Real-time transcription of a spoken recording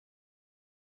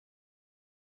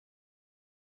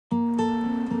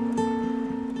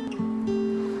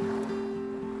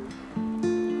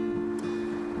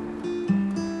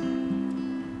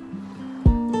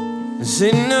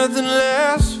say nothing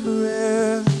lasts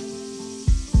forever.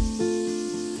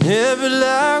 Every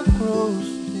light grows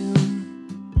dim.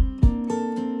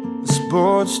 The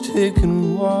sport's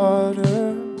taking water,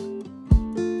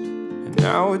 and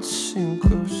now it's sink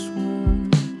or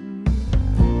swim.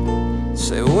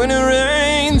 Say when it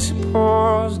rains, it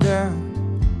pours down.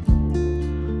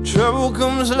 Trouble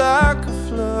comes like a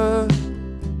flood.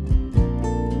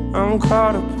 I'm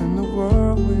caught up in the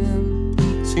whirlwind.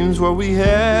 Seems what we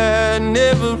had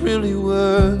never really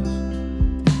was.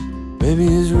 Maybe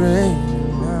it's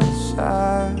raining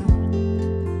outside.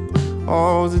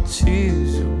 All the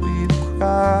tears that we've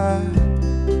cried,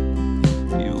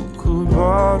 you could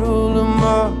bottle them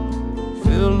up,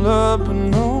 fill up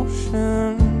an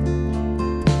ocean.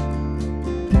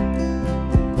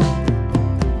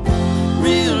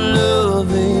 Real love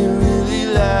ain't really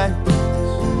like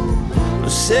this. No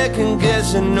second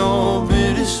guessing, no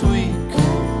bittersweet kiss.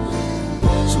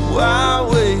 So why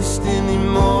waste any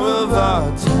more of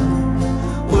our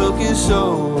time working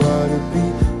so hard to be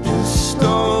just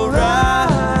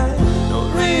alright? No,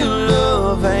 real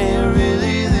love ain't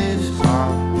really this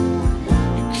hard.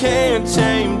 You can't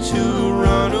tame to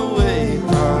run away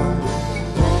hard.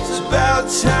 It's about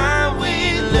time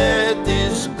we let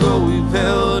this go. We've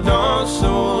held on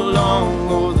so long.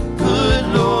 Oh, the good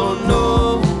Lord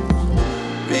knows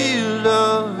real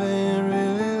love ain't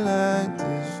really like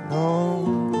this, no.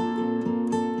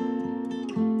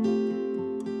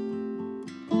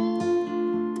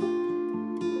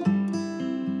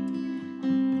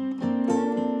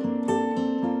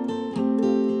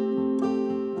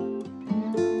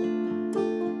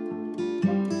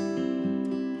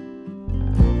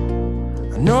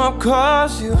 I know I've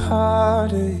caused you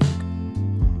heartache,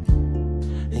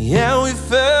 and yeah, we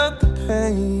felt the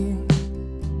pain.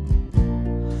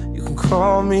 You can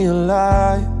call me a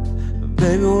liar, but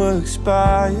baby, we're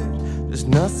expired. There's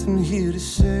nothing here to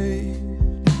say.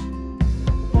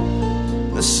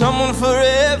 There's someone for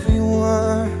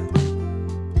everyone.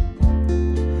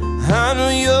 I know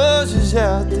yours is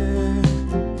out there.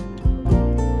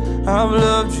 I've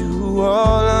loved you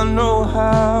all I know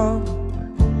how.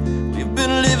 We've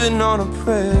been living on a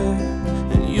prayer,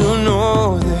 and you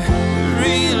know that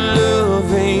real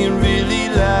love ain't really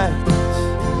like this.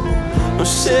 No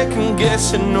second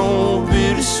guessing, no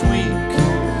bittersweet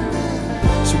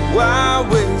kiss. So why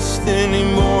waste any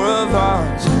more of our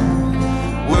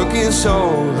time working so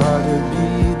hard to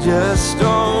be just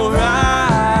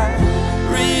alright?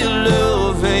 Real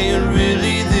love ain't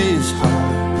really this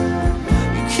hard.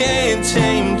 You can't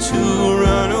tame to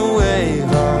run away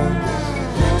hard.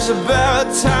 It's about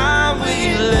time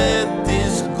we let